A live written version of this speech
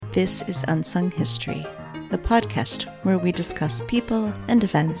This is Unsung History, the podcast where we discuss people and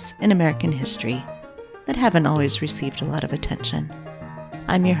events in American history that haven't always received a lot of attention.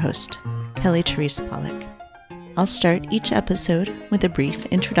 I'm your host, Kelly Therese Pollock. I'll start each episode with a brief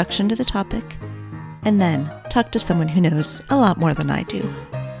introduction to the topic, and then talk to someone who knows a lot more than I do.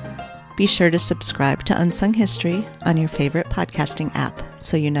 Be sure to subscribe to Unsung History on your favorite podcasting app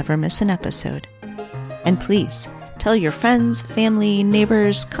so you never miss an episode. And please, tell your friends, family,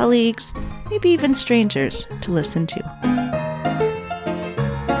 neighbors, colleagues, maybe even strangers to listen to.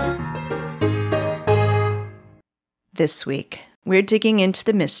 This week, we're digging into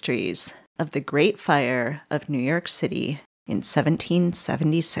the mysteries of the Great Fire of New York City in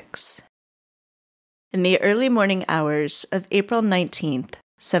 1776. In the early morning hours of April 19th,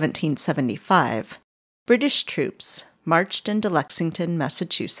 1775, British troops marched into Lexington,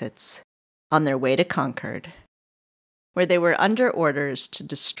 Massachusetts, on their way to Concord, where they were under orders to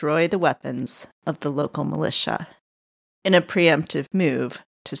destroy the weapons of the local militia, in a preemptive move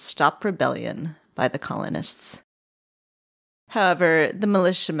to stop rebellion by the colonists. However, the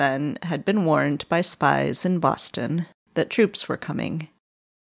militiamen had been warned by spies in Boston that troops were coming,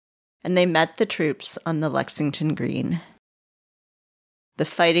 and they met the troops on the Lexington Green. The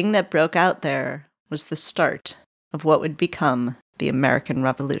fighting that broke out there was the start of what would become the American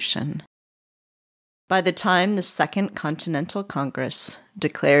Revolution. By the time the Second Continental Congress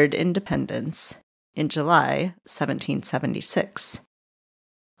declared independence in July 1776,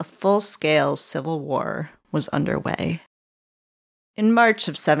 a full-scale civil war was underway. In March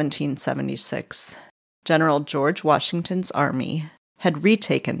of 1776, General George Washington's army had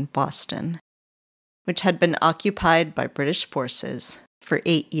retaken Boston, which had been occupied by British forces for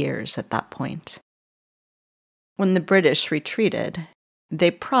 8 years at that point. When the British retreated, they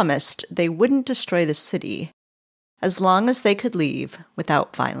promised they wouldn't destroy the city as long as they could leave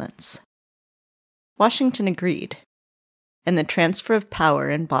without violence. Washington agreed, and the transfer of power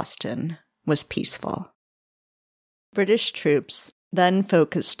in Boston was peaceful. British troops then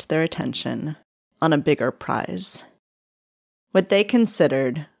focused their attention on a bigger prize, what they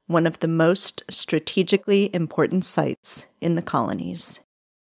considered one of the most strategically important sites in the colonies,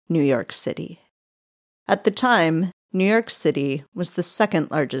 New York City. At the time, New York City was the second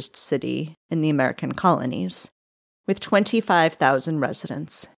largest city in the American colonies, with 25,000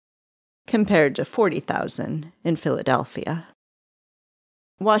 residents, compared to 40,000 in Philadelphia.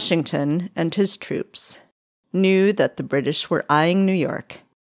 Washington and his troops knew that the British were eyeing New York,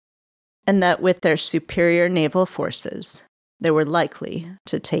 and that with their superior naval forces, they were likely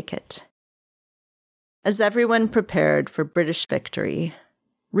to take it. As everyone prepared for British victory,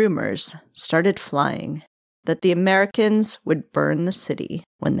 rumors started flying that the Americans would burn the city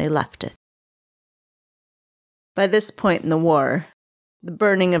when they left it. By this point in the war, the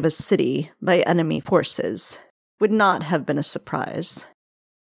burning of a city by enemy forces would not have been a surprise.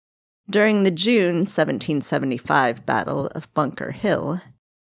 During the June 1775 Battle of Bunker Hill,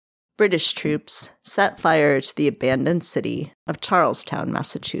 British troops set fire to the abandoned city of Charlestown,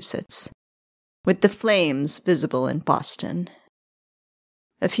 Massachusetts, with the flames visible in Boston.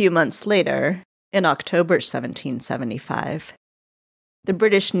 A few months later, in October 1775, the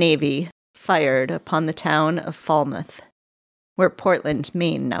British Navy fired upon the town of Falmouth, where Portland,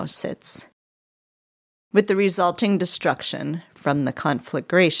 Maine now sits, with the resulting destruction from the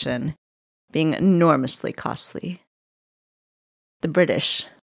conflagration being enormously costly. The British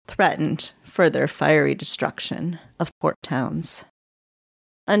threatened further fiery destruction of port towns.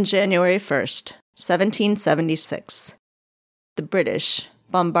 On January 1st, 1776, the British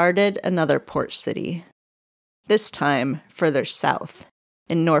bombarded another port city, this time further south,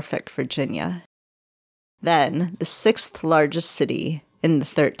 in Norfolk, Virginia, then the sixth largest city in the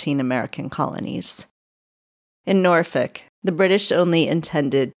 13 American colonies. In Norfolk, the British only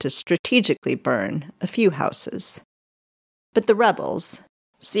intended to strategically burn a few houses, but the rebels,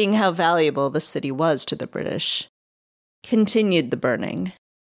 seeing how valuable the city was to the British, continued the burning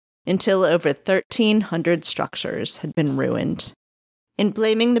until over 1,300 structures had been ruined. In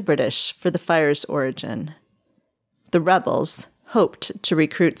blaming the British for the fire's origin, the rebels hoped to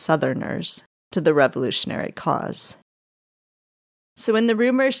recruit Southerners to the revolutionary cause. So when the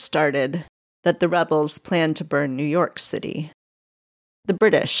rumors started that the rebels planned to burn New York City, the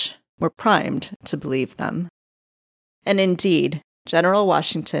British were primed to believe them. And indeed, General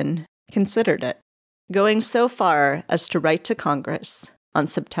Washington considered it, going so far as to write to Congress on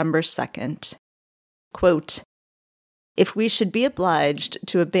September 2nd, quote, "If we should be obliged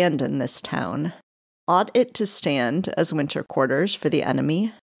to abandon this town, ought it to stand as winter quarters for the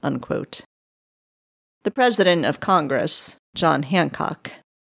enemy?" Unquote. The President of Congress, John Hancock,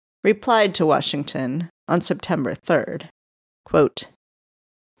 replied to Washington on September 3rd, quote,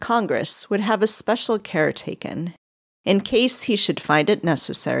 Congress would have a special care taken in case he should find it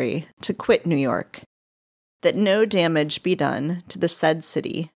necessary to quit New York, that no damage be done to the said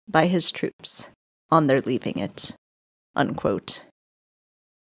city by his troops on their leaving it, unquote.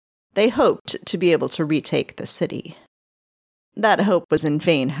 They hoped to be able to retake the city. That hope was in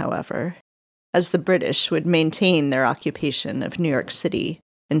vain, however, as the British would maintain their occupation of New York City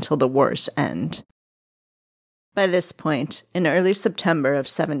until the war's end. By this point, in early September of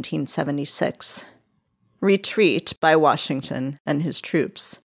 1776, retreat by Washington and his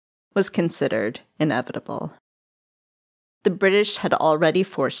troops was considered inevitable. The British had already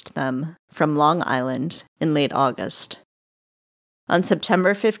forced them from Long Island in late August. On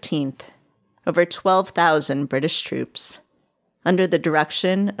September 15th, over 12,000 British troops, under the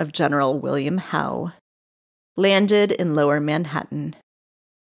direction of General William Howe, landed in Lower Manhattan,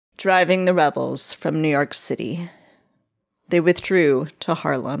 driving the rebels from New York City. They withdrew to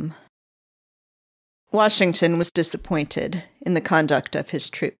Harlem. Washington was disappointed in the conduct of his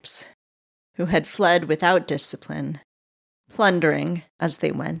troops, who had fled without discipline, plundering as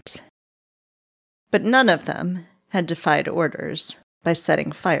they went. But none of them had defied orders by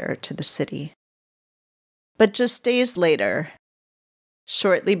setting fire to the city. But just days later,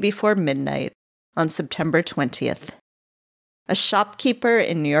 shortly before midnight on September 20th, a shopkeeper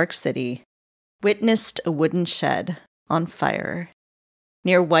in New York City witnessed a wooden shed on fire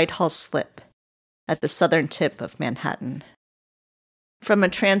near Whitehall Slip at the southern tip of Manhattan. From a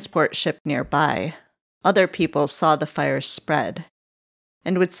transport ship nearby, other people saw the fire spread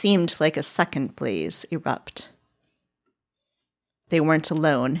and what seemed like a second blaze erupt. They weren't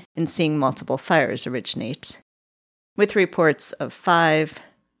alone in seeing multiple fires originate, with reports of 5,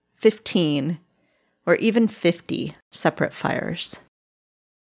 15, or even 50 separate fires.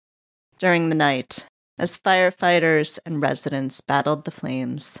 During the night, as firefighters and residents battled the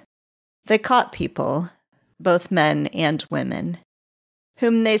flames, they caught people, both men and women,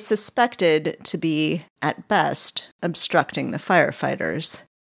 whom they suspected to be, at best, obstructing the firefighters,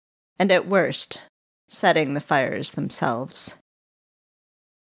 and at worst, setting the fires themselves.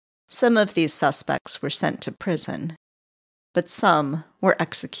 Some of these suspects were sent to prison, but some were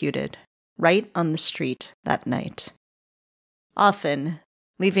executed right on the street that night, often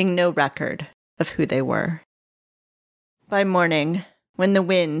leaving no record of who they were. By morning, when the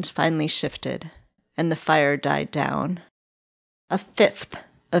wind finally shifted and the fire died down, a fifth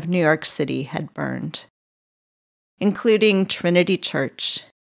of New York City had burned, including Trinity Church,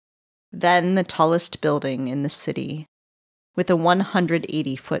 then the tallest building in the city, with a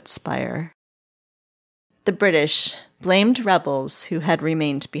 180-foot spire. The British blamed rebels who had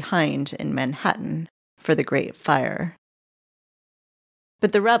remained behind in Manhattan for the Great Fire.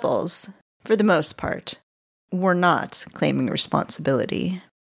 But the rebels, for the most part, were not claiming responsibility.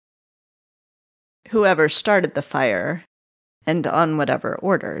 Whoever started the fire, and on whatever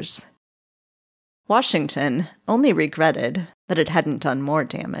orders, Washington only regretted that it hadn't done more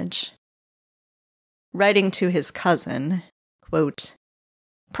damage. Writing to his cousin, quote,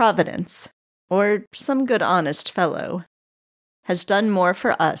 Providence, or some good honest fellow, has done more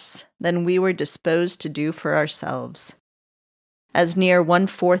for us than we were disposed to do for ourselves, as near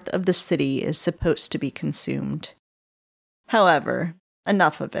 1/4 of the city is supposed to be consumed. However,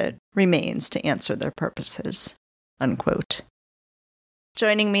 enough of it remains to answer their purposes, unquote.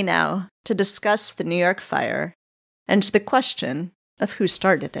 Joining me now to discuss the New York fire and the question of who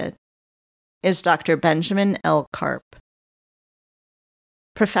started it is Dr. Benjamin L. Karp,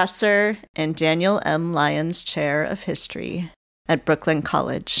 professor and Daniel M. Lyons Chair of History at Brooklyn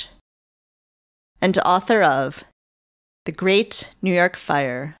College, and author of The Great New York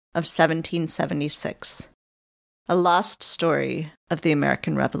Fire of 1776, A Lost Story of the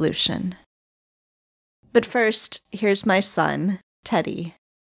American Revolution. But first, here's my son, Teddy,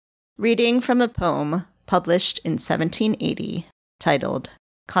 reading from a poem published in 1780 titled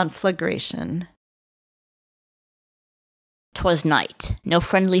Conflagration. 'Twas night, no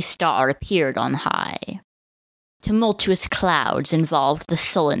friendly star appeared on high. Tumultuous clouds involved the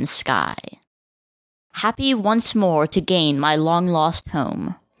sullen sky. Happy once more to gain my long-lost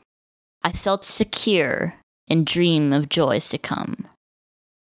home, I felt secure and dream of joys to come.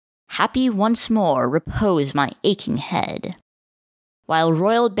 Happy once more repose my aching head, while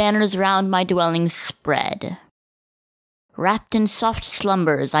royal banners round my dwelling spread. Wrapped in soft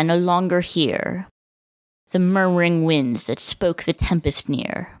slumbers I no longer hear the murmuring winds that spoke the tempest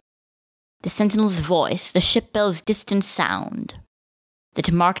near, the sentinel's voice, the ship bell's distant sound,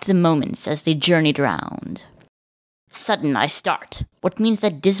 that marked the moments as they journeyed round. Sudden I start. What means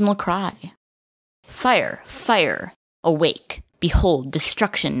that dismal cry? Fire, fire, awake, behold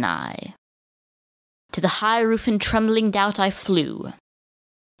destruction nigh. To the high roof in trembling doubt I flew.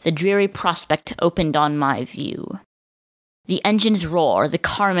 The dreary prospect opened on my view. The engine's roar, the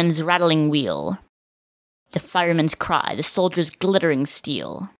carman's rattling wheel, the fireman's cry, the soldier's glittering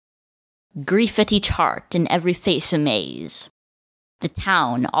steel. Grief at each heart, in every face amaze. The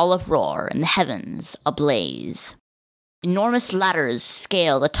town all uproar, and the heavens ablaze. Enormous ladders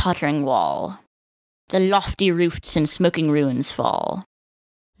scale the tottering wall. The lofty roofs in smoking ruins fall.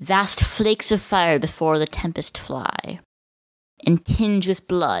 Vast flakes of fire before the tempest fly, and tinge with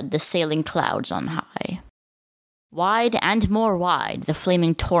blood the sailing clouds on high. Wide and more wide the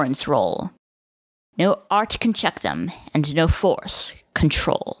flaming torrents roll. No art can check them, and no force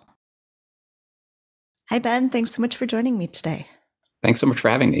control. Hi, Ben. Thanks so much for joining me today. Thanks so much for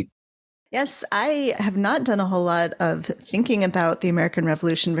having me. Yes, I have not done a whole lot of thinking about the American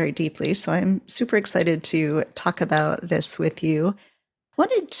Revolution very deeply, so I'm super excited to talk about this with you.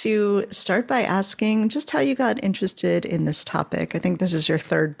 Wanted to start by asking just how you got interested in this topic. I think this is your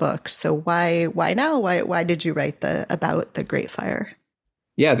third book, so why now? Why did you write about the Great Fire?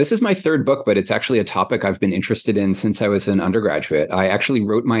 Yeah, this is my third book, but it's actually a topic I've been interested in since I was an undergraduate. I actually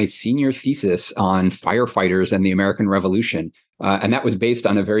wrote my senior thesis on firefighters and the American Revolution. And that was based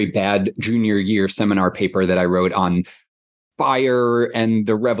on a very bad junior year seminar paper that I wrote on fire and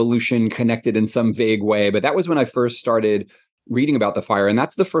the revolution connected in some vague way. But that was when I first started reading about the fire. And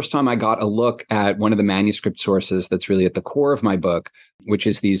that's the first time I got a look at one of the manuscript sources that's really at the core of my book, which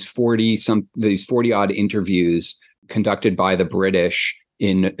is these 40 odd interviews conducted by the British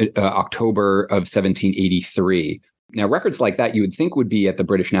in October of 1783. Now, records like that you would think would be at the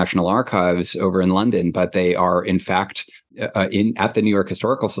British National Archives over in London, but they are in fact at the New York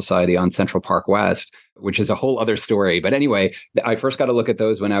Historical Society on Central Park West, which is a whole other story. But anyway, I first got to look at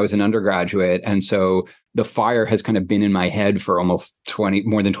those when I was an undergraduate. And so the fire has kind of been in my head for almost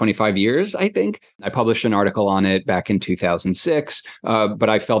more than 25 years, I think. I published an article on it back in 2006, but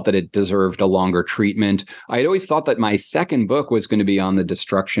I felt that it deserved a longer treatment. I had always thought that my second book was going to be on the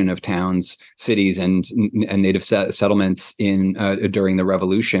destruction of towns, cities, and native settlements during the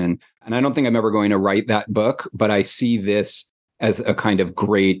Revolution. And I don't think I'm ever going to write that book, but I see this as a kind of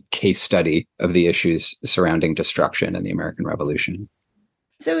great case study of the issues surrounding destruction and the American Revolution.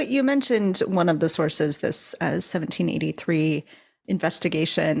 So you mentioned one of the sources, this 1783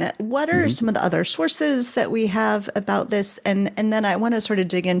 investigation. What are some of the other sources that we have about this? And then I want to sort of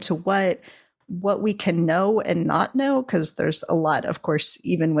dig into what we can know and not know, because there's a lot, of course,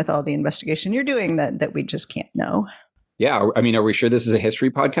 even with all the investigation you're doing that we just can't know. Yeah. I mean, are we sure this is a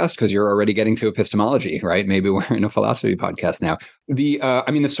history podcast? Because you're already getting to epistemology, right? Maybe we're in a philosophy podcast now. The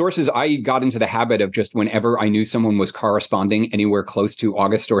sources, I got into the habit of just whenever I knew someone was corresponding anywhere close to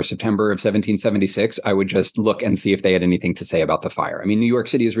August or September of 1776, I would just look and see if they had anything to say about the fire. I mean, New York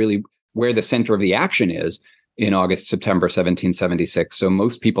City is really where the center of the action is in August, September 1776. So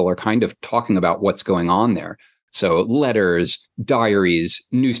most people are kind of talking about what's going on there. So letters, diaries,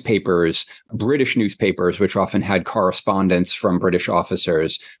 newspapers, British newspapers, which often had correspondence from British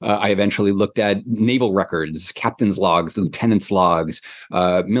officers. I eventually looked at naval records, captain's logs, lieutenant's logs,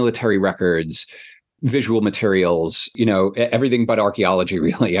 military records, visual materials, everything but archaeology,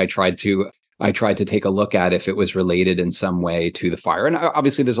 really. I tried to take a look at if it was related in some way to the fire. And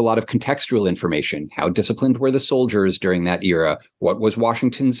obviously, there's a lot of contextual information. How disciplined were the soldiers during that era? What was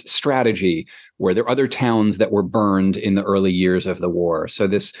Washington's strategy? Were there other towns that were burned in the early years of the war? So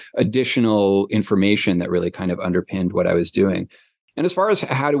this additional information that really kind of underpinned what I was doing. And as far as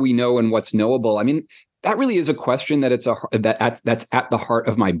how do we know and what's knowable, I mean, that really is a question that's at the heart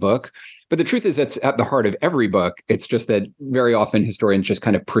of my book. But the truth is that's at the heart of every book. It's just that very often historians just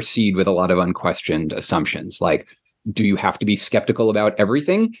kind of proceed with a lot of unquestioned assumptions. Like, do you have to be skeptical about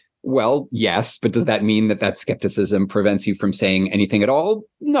everything? Well, yes, but does that mean that skepticism prevents you from saying anything at all?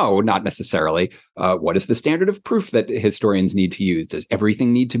 No, not necessarily. What is the standard of proof that historians need to use? Does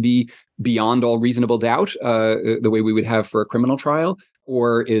everything need to be beyond all reasonable doubt, the way we would have for a criminal trial?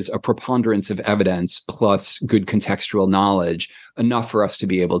 Or is a preponderance of evidence plus good contextual knowledge enough for us to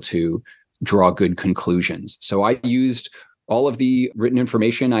be able to draw good conclusions? So I used all of the written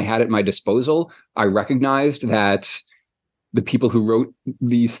information I had at my disposal. I recognized that the people who wrote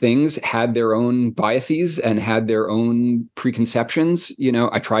these things had their own biases and had their own preconceptions.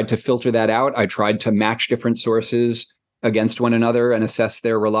 I tried to filter that out. I tried to match different sources against one another and assess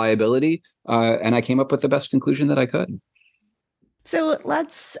their reliability. And I came up with the best conclusion that I could. So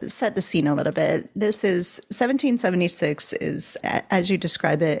let's set the scene a little bit. This is 1776 is, as you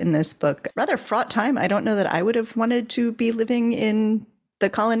describe it in this book, rather fraught time. I don't know that I would have wanted to be living in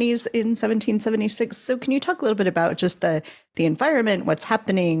the colonies in 1776. So can you talk a little bit about just the environment, what's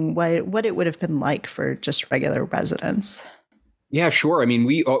happening, what it would have been like for just regular residents? Yeah, sure. I mean,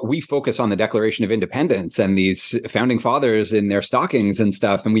 we focus on the Declaration of Independence and these founding fathers in their stockings and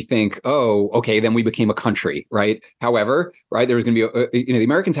stuff, and we think, oh, okay, then we became a country, right? However, right, there was going to be, the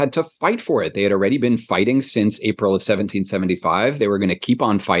Americans had to fight for it. They had already been fighting since April of 1775. They were going to keep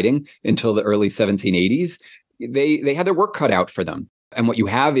on fighting until the early 1780s. They had their work cut out for them, and what you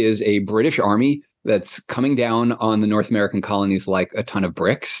have is a British army that's coming down on the North American colonies like a ton of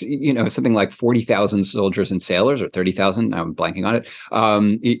bricks, something like 40,000 soldiers and sailors, or 30,000, I'm blanking on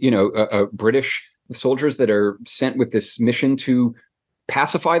it, British soldiers that are sent with this mission to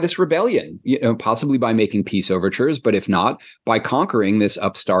pacify this rebellion, possibly by making peace overtures, but if not, by conquering this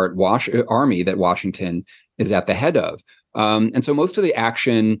upstart army that Washington is at the head of. And so most of the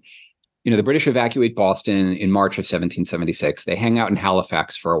action, the British evacuate Boston in March of 1776. They hang out in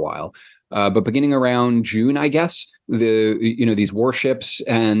Halifax for a while. But beginning around June, I guess, these warships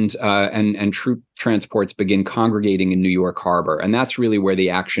and troop transports begin congregating in New York Harbor. And that's really where the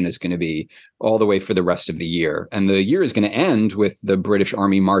action is going to be all the way for the rest of the year. And the year is going to end with the British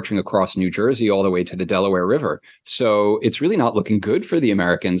Army marching across New Jersey all the way to the Delaware River. So it's really not looking good for the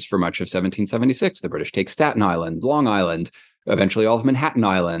Americans for much of 1776. The British take Staten Island, Long Island, eventually all of Manhattan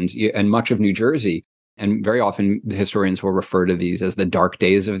Island, and much of New Jersey. And very often historians will refer to these as the dark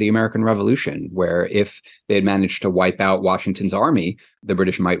days of the American Revolution, where if they had managed to wipe out Washington's army, the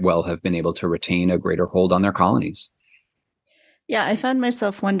British might well have been able to retain a greater hold on their colonies. Yeah, I found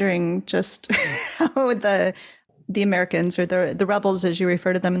myself wondering just how the Americans, or the rebels, as you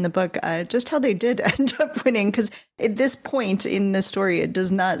refer to them in the book, just how they did end up winning. Because at this point in the story, it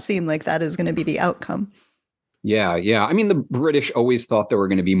does not seem like that is going to be the outcome. Yeah. I mean, the British always thought there were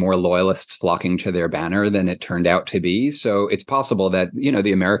going to be more loyalists flocking to their banner than it turned out to be. So it's possible that,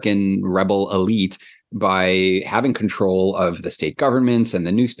 the American rebel elite, by having control of the state governments and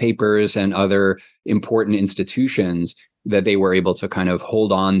the newspapers and other important institutions, that they were able to kind of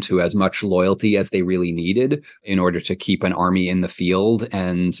hold on to as much loyalty as they really needed in order to keep an army in the field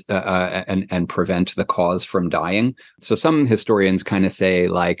and prevent the cause from dying. So some historians kind of say,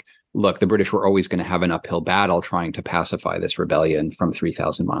 like, look, the British were always going to have an uphill battle trying to pacify this rebellion from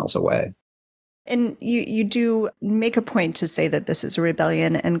 3,000 miles away. And you do make a point to say that this is a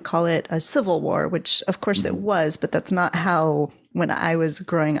rebellion and call it a civil war, which of course it was, but that's not how, when I was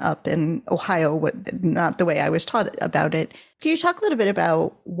growing up in Ohio, not the way I was taught about it. Can you talk a little bit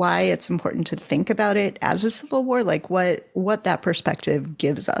about why it's important to think about it as a civil war, like what that perspective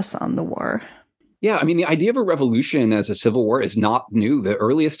gives us on the war? Yeah, I mean, the idea of a revolution as a civil war is not new. The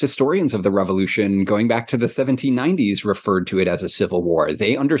earliest historians of the revolution, going back to the 1790s, referred to it as a civil war.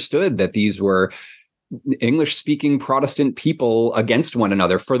 They understood that these were English-speaking Protestant people against one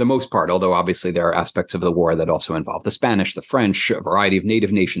another for the most part, although obviously there are aspects of the war that also involve the Spanish, the French, a variety of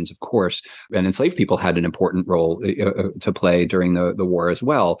native nations, of course, and enslaved people had an important role to play during the war as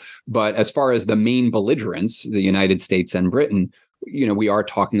well. But as far as the main belligerents, the United States and Britain, we are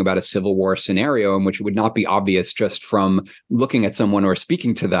talking about a civil war scenario in which it would not be obvious just from looking at someone or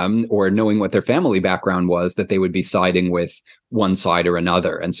speaking to them or knowing what their family background was that they would be siding with one side or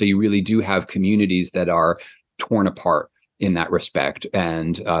another. And so you really do have communities that are torn apart in that respect,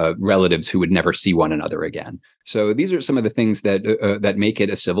 and relatives who would never see one another again. So these are some of the things that make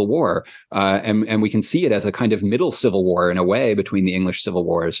it a civil war. And we can see it as a kind of middle civil war in a way between the English civil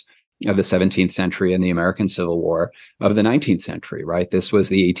wars of the 17th century and the American Civil War of the 19th century, right? This was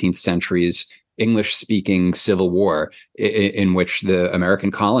the 18th century's English-speaking Civil War in which the American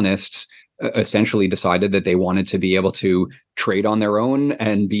colonists essentially decided that they wanted to be able to trade on their own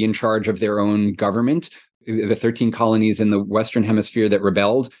and be in charge of their own government. The 13 colonies in the Western Hemisphere that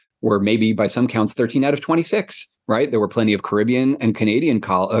rebelled were maybe, by some counts, 13 out of 26, right? There were plenty of Caribbean and Canadian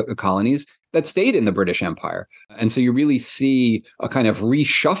colonies that stayed in the British Empire. And so you really see a kind of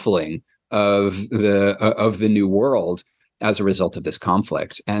reshuffling of the New World as a result of this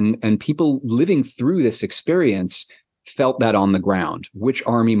conflict. And people living through this experience felt that on the ground. Which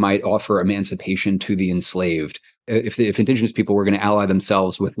army might offer emancipation to the enslaved? If indigenous people were going to ally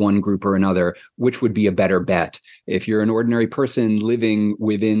themselves with one group or another, which would be a better bet? If you're an ordinary person living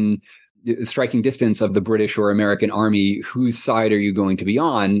within striking distance of the British or American army, whose side are you going to be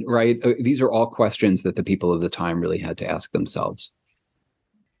on, right? These are all questions that the people of the time really had to ask themselves.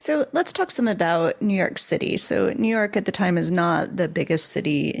 So let's talk some about New York City. So New York at the time is not the biggest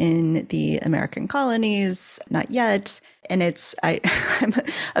city in the American colonies, not yet. And I'm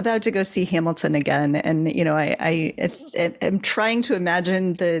about to go see Hamilton again, and I am trying to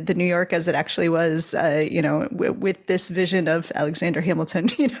imagine the New York as it actually was, with this vision of Alexander Hamilton,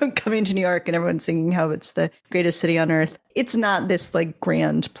 coming to New York and everyone singing how it's the greatest city on earth. It's not this like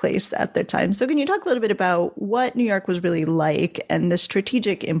grand place at the time. So can you talk a little bit about what New York was really like and the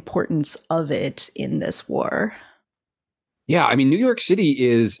strategic importance of it in this war? Yeah, I mean, New York City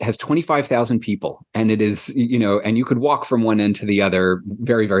has 25,000 people, and it is, and you could walk from one end to the other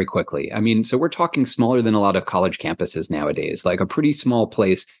very, very quickly. I mean, so we're talking smaller than a lot of college campuses nowadays, like a pretty small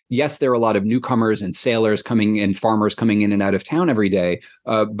place. Yes, there are a lot of newcomers and sailors coming in, farmers coming in and out of town every day.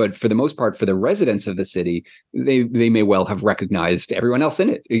 But for the most part, for the residents of the city, they may well have recognized everyone else in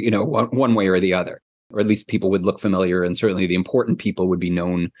it, one way or the other. Or at least people would look familiar, and certainly the important people would be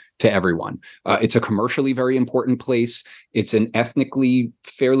known to everyone. It's a commercially very important place. It's an ethnically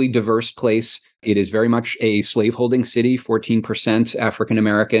fairly diverse place. It is very much a slaveholding city, 14% African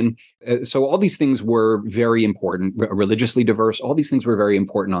American. So all these things were very important, religiously diverse. All these things were very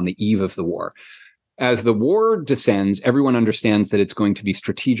important on the eve of the war. As the war descends, everyone understands that it's going to be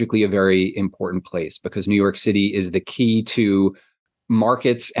strategically a very important place because New York City is the key to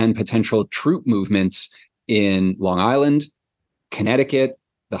markets and potential troop movements in Long Island, Connecticut,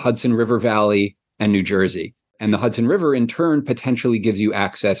 the Hudson River Valley, and New Jersey. And the Hudson River, in turn, potentially gives you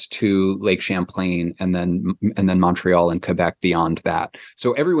access to Lake Champlain and then Montreal and Quebec beyond that.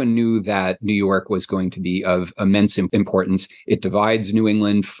 So everyone knew that New York was going to be of immense importance. It divides New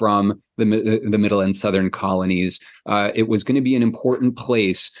England from the middle and southern colonies. It was going to be an important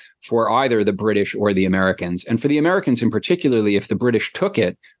place for either the British or the Americans. And for the Americans in particularly, if the British took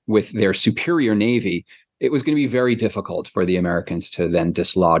it with their superior navy, it was going to be very difficult for the Americans to then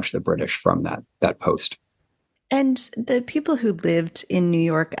dislodge the British from that post. And the people who lived in New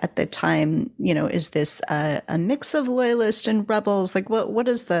York at the time, is this a mix of loyalists and rebels? Like, what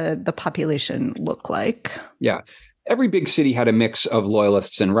does the population look like? Yeah. Every big city had a mix of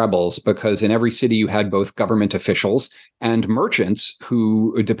loyalists and rebels because in every city you had both government officials and merchants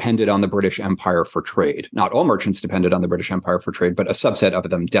who depended on the British Empire for trade. Not all merchants depended on the British Empire for trade, but a subset of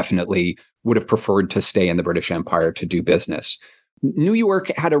them definitely would have preferred to stay in the British Empire to do business. New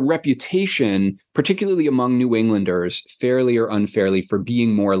York had a reputation, particularly among New Englanders, fairly or unfairly, for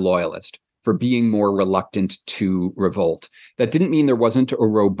being more loyalist, for being more reluctant to revolt. That didn't mean there wasn't a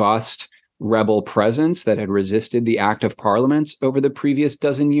robust rebel presence that had resisted the Act of Parliament over the previous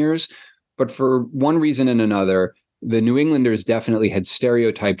dozen years. But for one reason and another, the New Englanders definitely had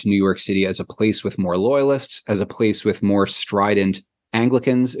stereotyped New York City as a place with more loyalists, as a place with more strident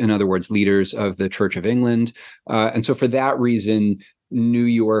Anglicans, in other words, leaders of the Church of England. And so for that reason, New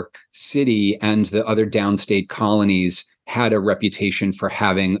York City and the other downstate colonies had a reputation for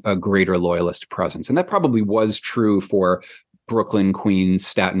having a greater loyalist presence. And that probably was true for Brooklyn, Queens,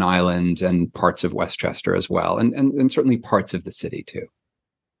 Staten Island, and parts of Westchester as well, and certainly parts of the city too.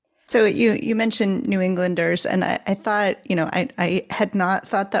 So you mentioned New Englanders, and I thought, I had not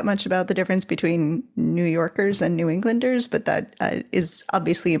thought that much about the difference between New Yorkers and New Englanders, but that is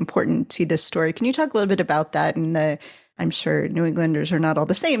obviously important to this story. Can you talk a little bit about that? And I'm sure New Englanders are not all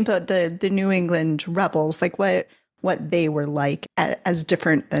the same, but the New England rebels, like what they were like as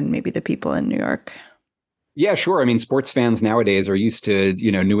different than maybe the people in New York. Yeah, sure. I mean, sports fans nowadays are used to,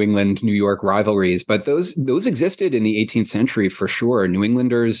 New England, New York rivalries, but those existed in the 18th century for sure. New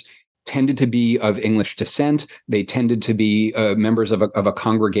Englanders tended to be of English descent. They tended to be members of a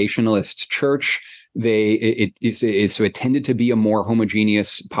Congregationalist church. So it tended to be a more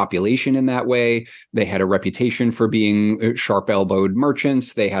homogeneous population in that way. They had a reputation for being sharp-elbowed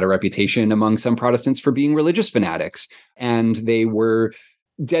merchants. They had a reputation among some Protestants for being religious fanatics, and they were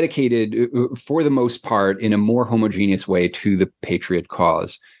dedicated, for the most part, in a more homogeneous way to the patriot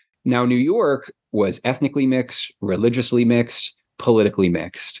cause. Now, New York was ethnically mixed, religiously mixed, politically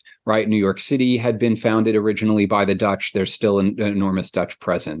mixed, right? New York City had been founded originally by the Dutch. There's still an enormous Dutch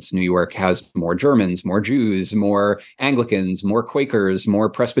presence. New York has more Germans, more Jews, more Anglicans, more Quakers, more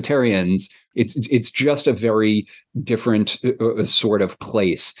Presbyterians. It's just a very different sort of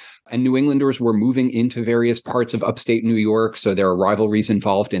place. And New Englanders were moving into various parts of upstate New York, so there are rivalries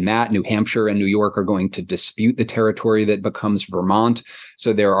involved in that. New Hampshire and New York are going to dispute the territory that becomes Vermont,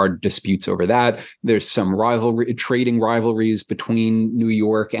 so there are disputes over that. There's some trading rivalries between New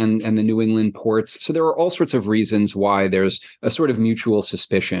York and the New England ports. So there are all sorts of reasons why there's a sort of mutual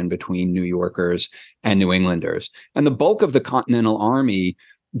suspicion between New Yorkers and New Englanders. And the bulk of the Continental Army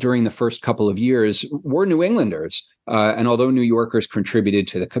during the first couple of years were New Englanders. And although New Yorkers contributed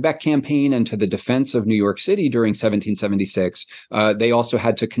to the Quebec campaign and to the defense of New York City during 1776, they also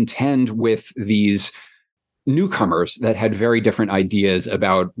had to contend with these newcomers that had very different ideas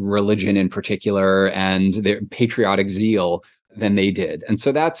about religion in particular and their patriotic zeal than they did. And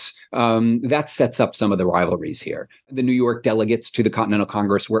so that sets up some of the rivalries here. The New York delegates to the Continental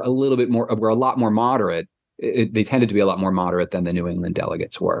Congress were a lot more moderate. They tended to be a lot more moderate than the New England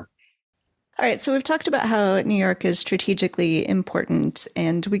delegates were. All right, so we've talked about how New York is strategically important,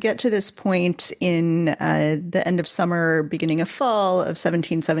 and we get to this point in the end of summer, beginning of fall of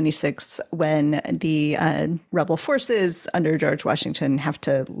 1776, when the rebel forces under George Washington have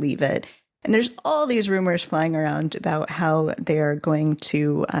to leave it. And there's all these rumors flying around about how they are going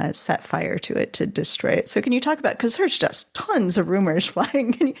to set fire to it to destroy it. So can you talk about, because there's just tons of rumors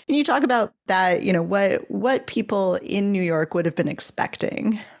flying. Can you talk about that, what people in New York would have been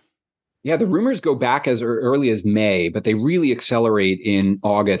expecting? Yeah, the rumors go back as early as May, but they really accelerate in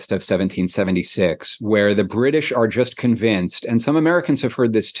August of 1776, where the British are just convinced, and some Americans have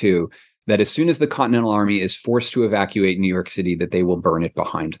heard this too, that as soon as the Continental Army is forced to evacuate New York City, that they will burn it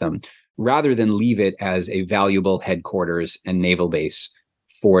behind them, rather than leave it as a valuable headquarters and naval base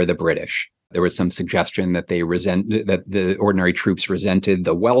for the British. There was some suggestion that that the ordinary troops resented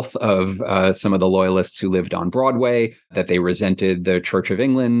the wealth of some of the loyalists who lived on Broadway, that they resented the Church of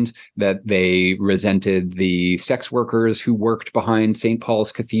England, that they resented the sex workers who worked behind St.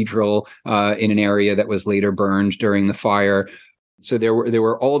 Paul's Cathedral in an area that was later burned during the fire. So there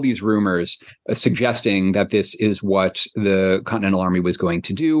were all these rumors suggesting that this is what the Continental Army was going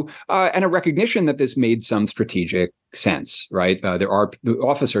to do, and a recognition that this made some strategic sense, right? There are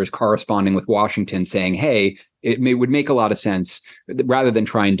officers corresponding with Washington saying, hey, would make a lot of sense, rather than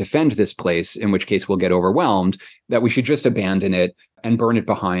try and defend this place, in which case we'll get overwhelmed, that we should just abandon it and burn it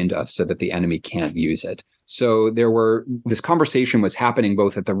behind us so that the enemy can't use it. So this conversation was happening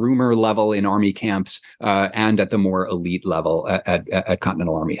both at the rumor level in Army camps and at the more elite level at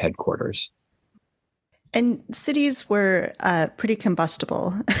Continental Army headquarters. And cities were pretty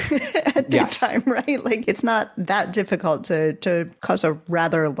combustible at the time, right? Like, it's not that difficult to cause a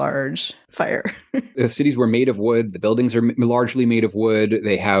rather large fire. The cities were made of wood. The buildings are largely made of wood.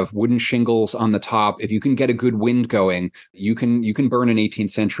 They have wooden shingles on the top. If you can get a good wind going, you can burn an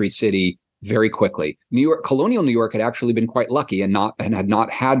 18th century city very quickly. Colonial New York had actually been quite lucky and had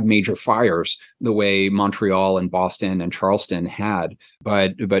not had major fires the way Montreal and Boston and Charleston had.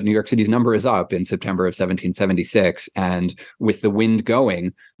 But New York City's number is up in September of 1776. And with the wind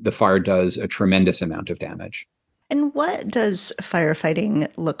going, the fire does a tremendous amount of damage. And what does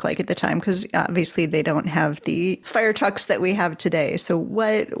firefighting look like at the time? Because obviously they don't have the fire trucks that we have today. So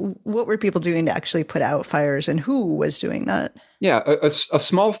what were people doing to actually put out fires, and who was doing that? Yeah, a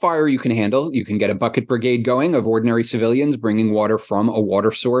small fire you can handle. You can get a bucket brigade going of ordinary civilians bringing water from a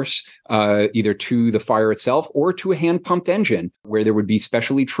water source, either to the fire itself or to a hand-pumped engine, where there would be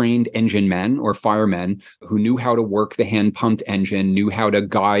specially trained engine men or firemen who knew how to work the hand-pumped engine, knew how to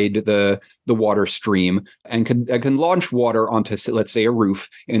guide the water stream, and can launch water onto, let's say, a roof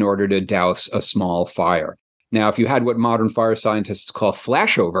in order to douse a small fire. Now, if you had what modern fire scientists call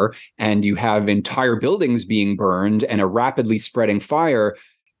flashover, and you have entire buildings being burned and a rapidly spreading fire,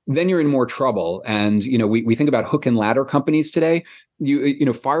 then you're in more trouble. And, we think about hook and ladder companies today.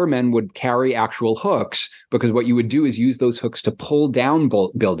 Firemen would carry actual hooks, because what you would do is use those hooks to pull down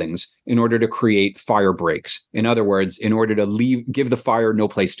buildings in order to create fire breaks. In other words, in order to give the fire no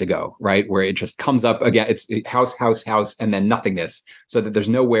place to go, right? Where it just comes up again, it's house, and then nothingness, so that there's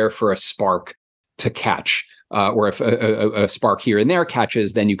nowhere for a spark to catch. Or if a spark here and there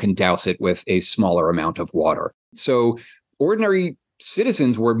catches, then you can douse it with a smaller amount of water. So ordinary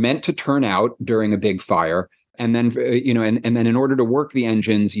citizens were meant to turn out during a big fire. And then, and then in order to work the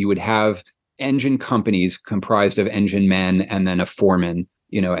engines, you would have engine companies comprised of engine men and then a foreman,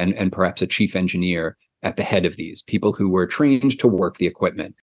 and perhaps a chief engineer at the head of these, people who were trained to work the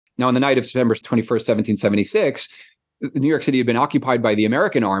equipment. Now, on the night of September 21st, 1776, New York City had been occupied by the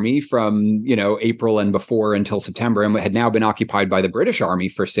American Army from, April and before until September, and had now been occupied by the British Army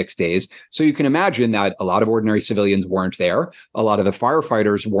for 6 days. So you can imagine that a lot of ordinary civilians weren't there. A lot of the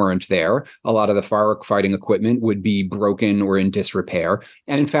firefighters weren't there. A lot of the firefighting equipment would be broken or in disrepair.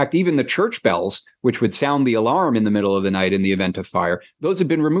 And in fact, even the church bells, which would sound the alarm in the middle of the night in the event of fire, those had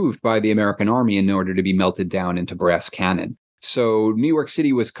been removed by the American Army in order to be melted down into brass cannon. So New York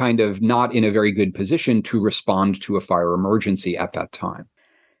City was kind of not in a very good position to respond to a fire emergency at that time.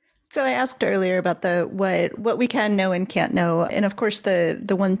 So I asked earlier about what we can know and can't know. And of course,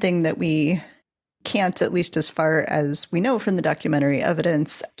 the one thing that we can't, at least as far as we know from the documentary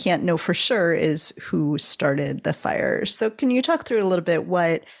evidence, can't know for sure is who started the fire. So can you talk through a little bit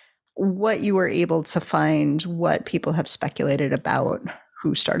what you were able to find, what people have speculated about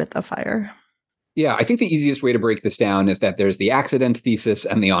who started the fire? Yeah, I think the easiest way to break this down is that there's the accident thesis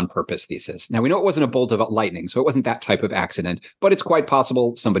and the on purpose thesis. Now, we know it wasn't a bolt of lightning, so it wasn't that type of accident, but it's quite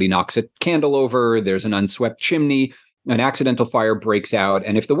possible somebody knocks a candle over, there's an unswept chimney, an accidental fire breaks out,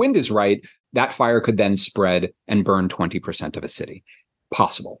 and if the wind is right, that fire could then spread and burn 20% of a city.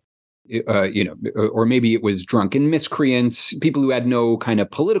 Possible. Or maybe it was drunken miscreants, people who had no kind of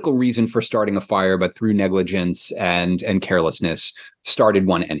political reason for starting a fire, but through negligence and carelessness started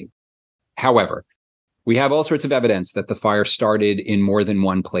one anyway. However, we have all sorts of evidence that the fire started in more than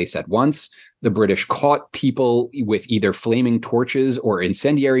one place at once. The British caught people with either flaming torches or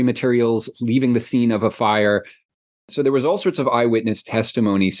incendiary materials leaving the scene of a fire. So there was all sorts of eyewitness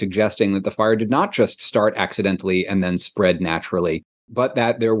testimony suggesting that the fire did not just start accidentally and then spread naturally, but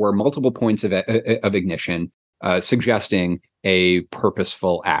that there were multiple points of ignition, suggesting a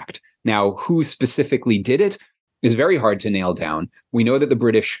purposeful act. Now, who specifically did it is very hard to nail down. We know that the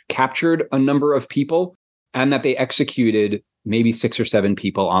British captured a number of people and that they executed maybe 6 or 7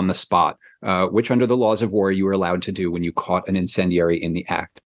 people on the spot, which under the laws of war you were allowed to do when you caught an incendiary in the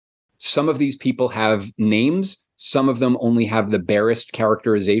act. Some of these people have names. Some of them only have the barest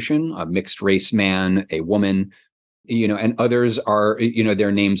characterization, a mixed race man, a woman, and others are,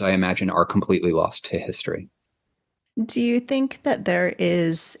 their names, I imagine, are completely lost to history. Do you think that there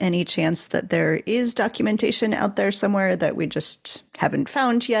is any chance that there is documentation out there somewhere that we just haven't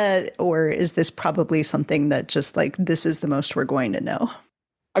found yet? Or is this probably something that just this is the most we're going to know?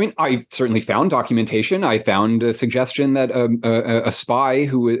 I mean, I certainly found documentation. I found a suggestion that a spy,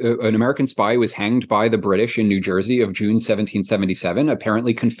 an American spy, was hanged by the British in New Jersey of June 1777,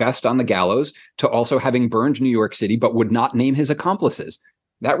 apparently confessed on the gallows to also having burned New York City, but would not name his accomplices.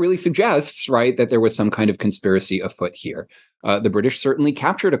 That really suggests, right, that there was some kind of conspiracy afoot here. The British certainly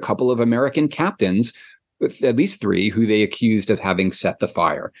captured a couple of American captains, at least 3, who they accused of having set the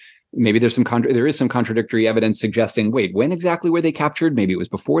fire. Maybe there is some contradictory evidence suggesting, wait, when exactly were they captured? Maybe it was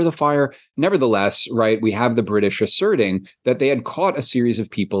before the fire. Nevertheless, right, we have the British asserting that they had caught a series of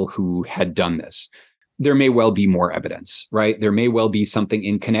people who had done this. There may well be more evidence, right? There may well be something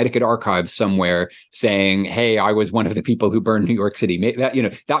in Connecticut archives somewhere saying, hey, I was one of the people who burned New York City.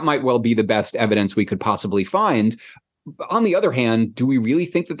 That might well be the best evidence we could possibly find. On the other hand, do we really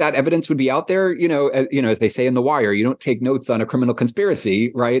think that evidence would be out there? As they say in The Wire, you don't take notes on a criminal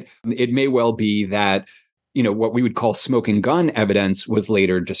conspiracy, right? It may well be that, what we would call smoking gun evidence was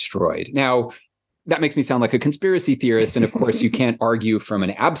later destroyed. Now, that makes me sound like a conspiracy theorist. And of course, you can't argue from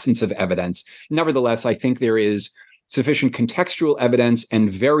an absence of evidence. Nevertheless, I think there is sufficient contextual evidence and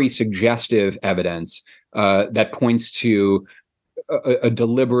very suggestive evidence that points to a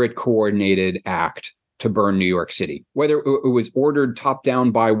deliberate, coordinated act to burn New York City. Whether it was ordered top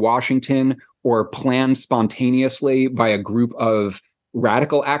down by Washington or planned spontaneously by a group of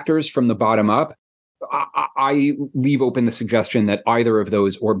radical actors from the bottom up, I leave open the suggestion that either of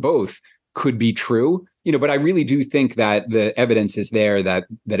those or both could be true. But I really do think that the evidence is there that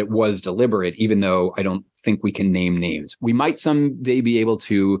it was deliberate, even though I don't think we can name names. We might someday be able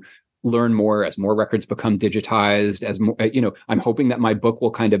to learn more as more records become digitized, as more, I'm hoping that my book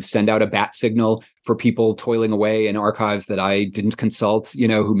will kind of send out a bat signal for people toiling away in archives that I didn't consult,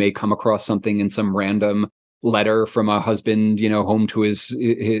 who may come across something in some random letter from a husband, home to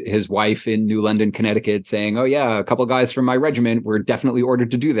his wife in New London, Connecticut, saying, oh yeah, a couple of guys from my regiment were definitely ordered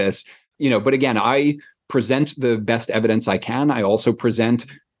to do this. But again, I present the best evidence I can. I also present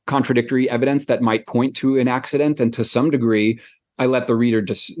contradictory evidence that might point to an accident. And to some degree, I let the reader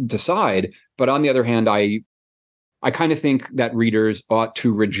decide. But on the other hand, I kind of think that readers ought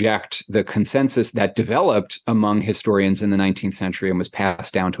to reject the consensus that developed among historians in the 19th century and was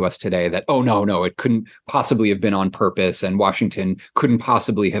passed down to us today that, oh, no, it couldn't possibly have been on purpose and Washington couldn't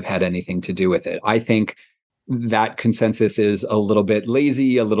possibly have had anything to do with it. I think that consensus is a little bit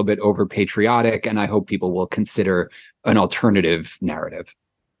lazy, a little bit over patriotic, and I hope people will consider an alternative narrative.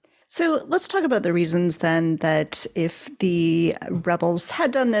 So let's talk about the reasons then that if the rebels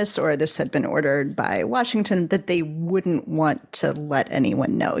had done this or this had been ordered by Washington, that they wouldn't want to let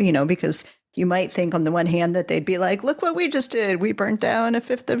anyone know, because you might think on the one hand that they'd be like, look what we just did. We burnt down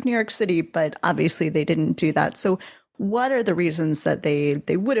 1/5 of New York City, but obviously they didn't do that. So what are the reasons that they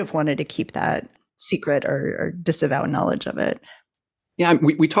would have wanted to keep that secret or disavow knowledge of it? Yeah,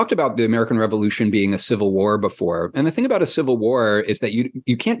 we talked about the American Revolution being a civil war before. And the thing about a civil war is that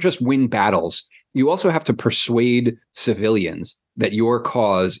you can't just win battles. You also have to persuade civilians that your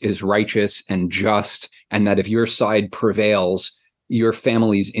cause is righteous and just, and that if your side prevails, your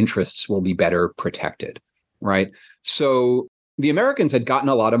family's interests will be better protected, right? So the Americans had gotten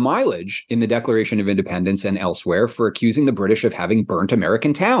a lot of mileage in the Declaration of Independence and elsewhere for accusing the British of having burnt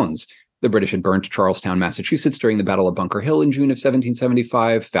American towns. The British had burned Charlestown, Massachusetts during the Battle of Bunker Hill in June of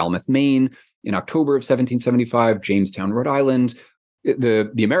 1775, Falmouth, Maine in October of 1775, Jamestown, Rhode Island.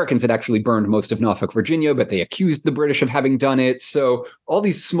 The Americans had actually burned most of Norfolk, Virginia, but they accused the British of having done it. So all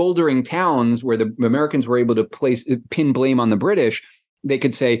these smoldering towns where the Americans were able to pin blame on the British, they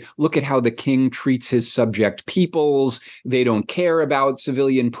could say, look at how the king treats his subject peoples. They don't care about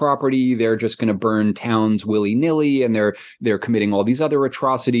civilian property. They're just going to burn towns willy-nilly, and they're committing all these other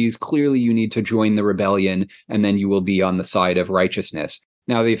atrocities. Clearly, you need to join the rebellion, and then you will be on the side of righteousness.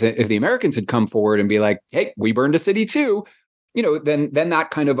 Now, if the Americans had come forward and be like, hey, we burned a city too, then that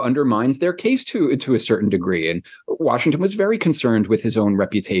kind of undermines their case to a certain degree. And Washington was very concerned with his own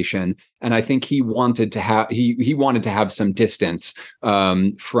reputation, and I think he wanted to have some distance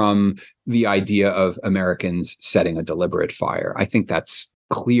from the idea of Americans setting a deliberate fire. I think that's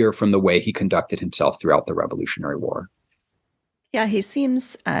clear from the way he conducted himself throughout the Revolutionary War. Yeah, he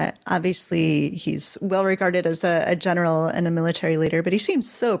seems, obviously, he's well regarded as a general and a military leader, but he seems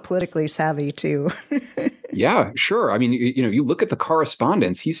so politically savvy, too. Yeah, sure. I mean, you look at the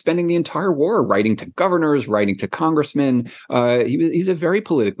correspondence, he's spending the entire war writing to governors, writing to congressmen. He's a very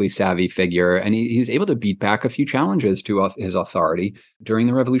politically savvy figure, and he's able to beat back a few challenges to his authority during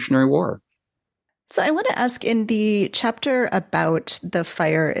the Revolutionary War. So I want to ask, in the chapter about the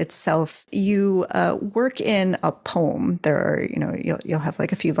fire itself, you work in a poem. There are, you'll have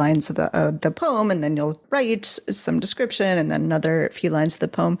like a few lines of the poem, and then you'll write some description, and then another few lines of the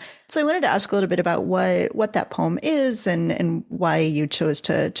poem. So I wanted to ask a little bit about what that poem is and why you chose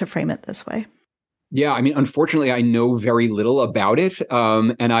to frame it this way. Yeah, I mean, unfortunately, I know very little about it,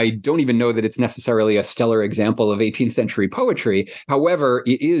 and I don't even know that it's necessarily a stellar example of 18th century poetry. However,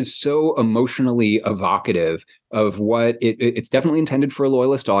 it is so emotionally evocative of what it's definitely intended for a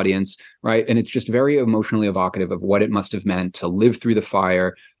loyalist audience, right? And it's just very emotionally evocative of what it must have meant to live through the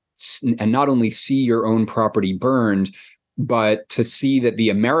fire and not only see your own property burned, but to see that the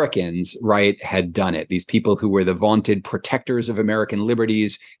Americans, right, had done it. These people who were the vaunted protectors of American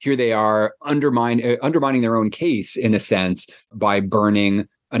liberties, here they are undermining their own case, in a sense, by burning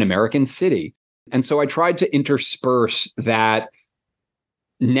an American city. And so I tried to intersperse that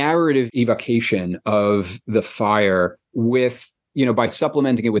narrative evocation of the fire with, by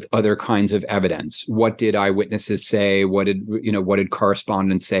supplementing it with other kinds of evidence. What did eyewitnesses say? What did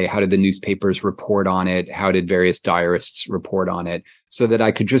correspondents say? How did the newspapers report on it? How did various diarists report on it? So that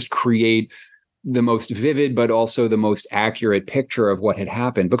I could just create the most vivid, but also the most accurate picture of what had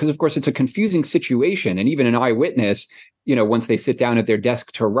happened. Because, of course, it's a confusing situation. And even an eyewitness, once they sit down at their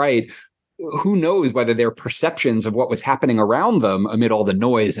desk to write, who knows whether their perceptions of what was happening around them amid all the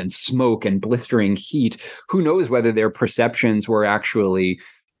noise and smoke and blistering heat, who knows whether their perceptions were actually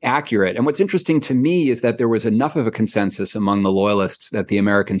accurate. And what's interesting to me is that there was enough of a consensus among the loyalists that the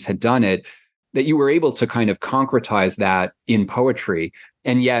Americans had done it, that you were able to kind of concretize that in poetry.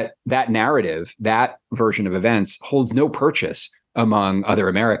 And yet that narrative, that version of events, holds no purchase among other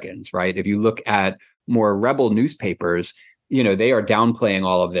Americans, right? If you look at more rebel newspapers, they are downplaying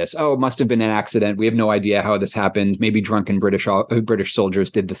all of this. Oh, it must have been an accident. We have no idea how this happened. Maybe drunken British soldiers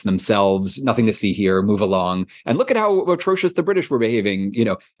did this themselves. Nothing to see here. Move along. And look at how atrocious the British were behaving,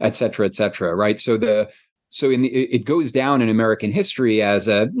 et cetera, right? So it goes down in American history as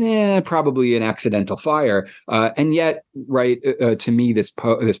probably an accidental fire. And yet, right, to me, this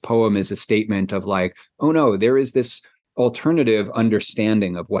poem is a statement of like, oh no, there is this alternative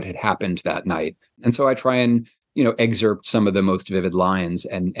understanding of what had happened that night. And so I try and excerpt some of the most vivid lines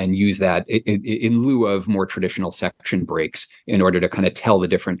and use that in lieu of more traditional section breaks in order to kind of tell the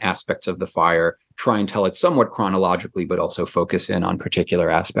different aspects of the fire, try and tell it somewhat chronologically, but also focus in on particular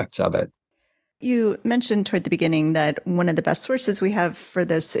aspects of it. You mentioned toward the beginning that one of the best sources we have for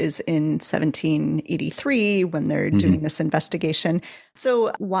this is in 1783 when they're doing this investigation.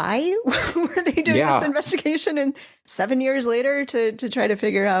 So why were they doing this investigation? And 7 years later to try to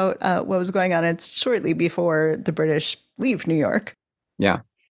figure out what was going on? It's shortly before the British leave New York. Yeah.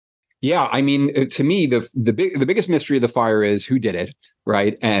 Yeah. I mean, to me, the biggest mystery of the fire is who did it,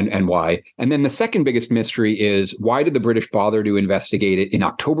 right? And why. And then the second biggest mystery is why did the British bother to investigate it in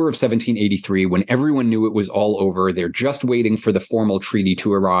October of 1783 when everyone knew it was all over? They're just waiting for the formal treaty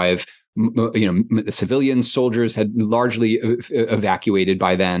to arrive. The civilian soldiers had largely evacuated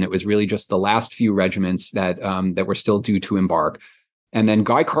by then. It was really just the last few regiments that were still due to embark. And then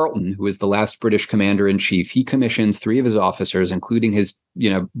Guy Carleton, who is the last British commander-in-chief, he commissions 3 of his officers, including his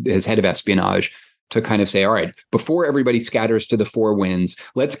head of espionage, to kind of say, all right, before everybody scatters to the 4 winds,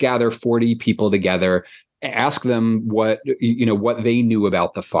 let's gather 40 people together, ask them what they knew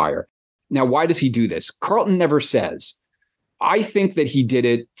about the fire. Now, why does he do this? Carleton never says, I think that he did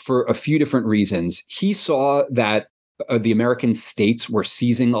it for a few different reasons. He saw that the American states were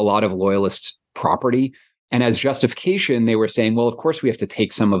seizing a lot of loyalist property. And as justification, they were saying, well, of course, we have to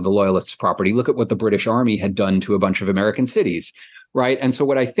take some of the loyalists' property. Look at what the British Army had done to a bunch of American cities, right? And so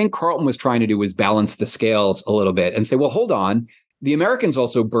what I think Carleton was trying to do was balance the scales a little bit and say, well, hold on. The Americans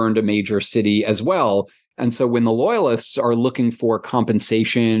also burned a major city as well. And so when the loyalists are looking for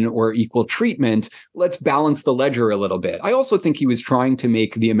compensation or equal treatment, let's balance the ledger a little bit. I also think he was trying to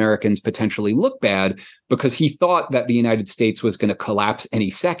make the Americans potentially look bad because he thought that the United States was going to collapse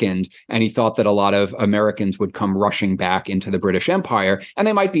any second. And he thought that a lot of Americans would come rushing back into the British Empire, and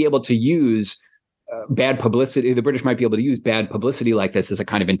they might be able to use bad publicity. The British might be able to use bad publicity like this as a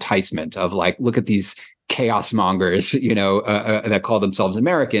kind of enticement of like, look at these chaos mongers, that call themselves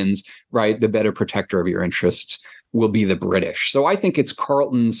Americans, right? The better protector of your interests will be the British. So I think it's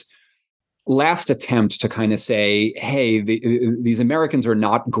Carleton's last attempt to kind of say, hey, these Americans are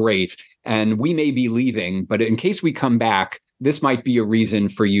not great and we may be leaving, but in case we come back, this might be a reason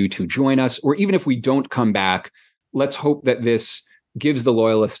for you to join us. Or even if we don't come back, let's hope that this gives the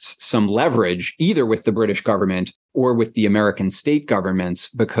loyalists some leverage, either with the British government or with the American state governments,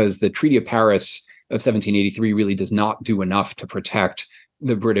 because the Treaty of Paris of 1783 really does not do enough to protect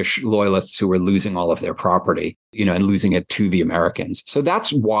the British loyalists who were losing all of their property, and losing it to the Americans. So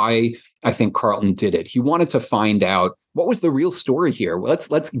that's why I think Carleton did it. He wanted to find out what was the real story here.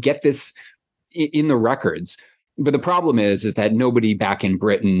 Let's get this in the records. But the problem is that nobody back in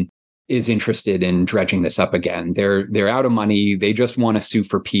Britain is interested in dredging this up again. They're out of money. They just want to sue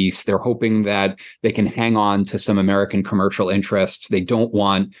for peace. They're hoping that they can hang on to some American commercial interests. They don't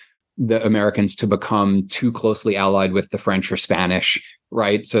want the Americans to become too closely allied with the French or Spanish,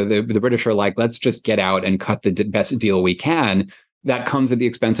 right? So the British are like, let's just get out and cut the best deal we can. That comes at the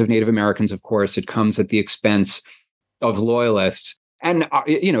expense of Native Americans, of course. It comes at the expense of loyalists. And,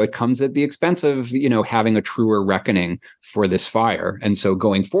 it comes at the expense of, having a truer reckoning for this fire. And so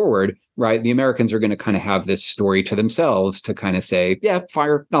going forward, right, the Americans are going to kind of have this story to themselves to kind of say, yeah,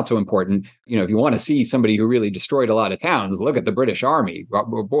 fire, not so important. If you want to see somebody who really destroyed a lot of towns, look at the British Army.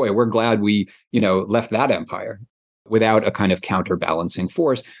 Boy, we're glad we, left that empire, without a kind of counterbalancing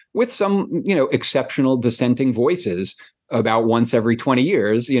force, with some, exceptional dissenting voices. About once every 20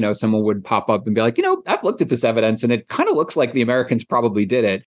 years, someone would pop up and be like, I've looked at this evidence and it kind of looks like the Americans probably did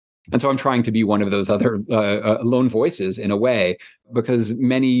it. And so I'm trying to be one of those other lone voices in a way, because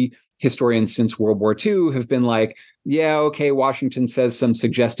many historians since World War II have been like, yeah, okay, Washington says some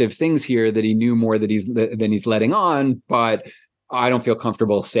suggestive things here that he knew more than he's letting on, but I don't feel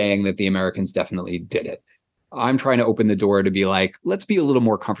comfortable saying that the Americans definitely did it. I'm trying to open the door to be like, let's be a little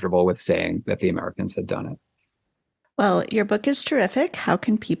more comfortable with saying that the Americans had done it. Well, your book is terrific. How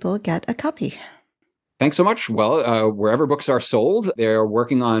can people get a copy? Thanks so much. Well, wherever books are sold, they're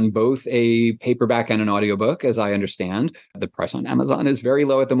working on both a paperback and an audiobook, as I understand. The price on Amazon is very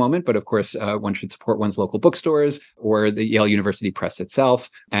low at the moment, but of course, one should support one's local bookstores or the Yale University Press itself.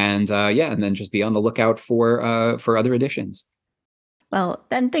 And and then just be on the lookout for other editions. Well,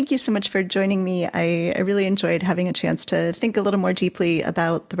 Ben, thank you so much for joining me. I really enjoyed having a chance to think a little more deeply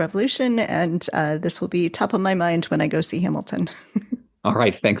about the revolution, and this will be top of my mind when I go see Hamilton. All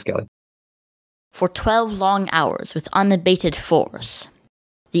right. Thanks, Kelly. For 12 long hours with unabated force,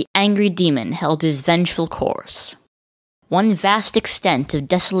 the angry demon held his vengeful course. One vast extent of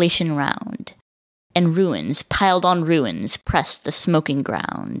desolation round, and ruins piled on ruins pressed the smoking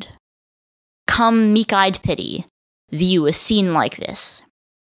ground. Come, meek-eyed pity, view a scene like this,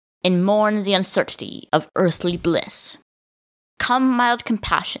 and mourn the uncertainty of earthly bliss. Come, mild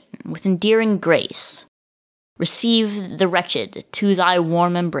compassion, with endearing grace, receive the wretched to thy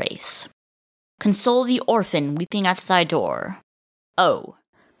warm embrace. Console the orphan weeping at thy door. Oh,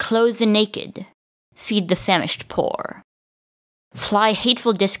 clothe the naked, feed the famished poor. Fly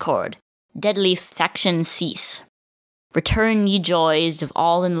hateful discord, deadly faction cease. Return ye joys of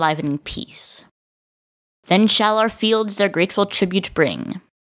all enlivening peace. Then shall our fields their grateful tribute bring.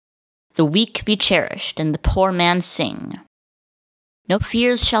 The weak be cherished, and the poor man sing. No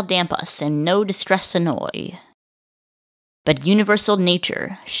fears shall damp us, and no distress annoy, but universal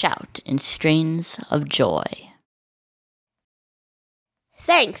nature shout in strains of joy.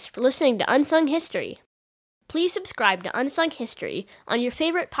 Thanks for listening to Unsung History. Please subscribe to Unsung History on your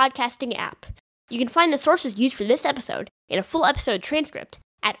favorite podcasting app. You can find the sources used for this episode and a full episode transcript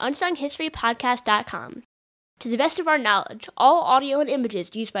at unsunghistorypodcast.com. To the best of our knowledge, all audio and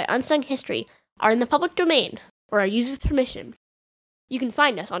images used by Unsung History are in the public domain or are used with permission. You can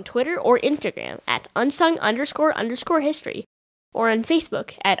find us on Twitter or Instagram at unsung__history or on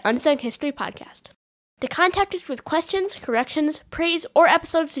Facebook at Unsung History Podcast. To contact us with questions, corrections, praise, or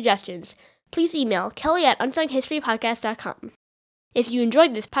episode suggestions, please email kelly@unsunghistorypodcast.com. If you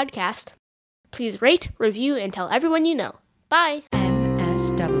enjoyed this podcast, please rate, review, and tell everyone you know. Bye!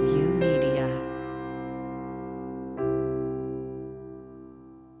 MSW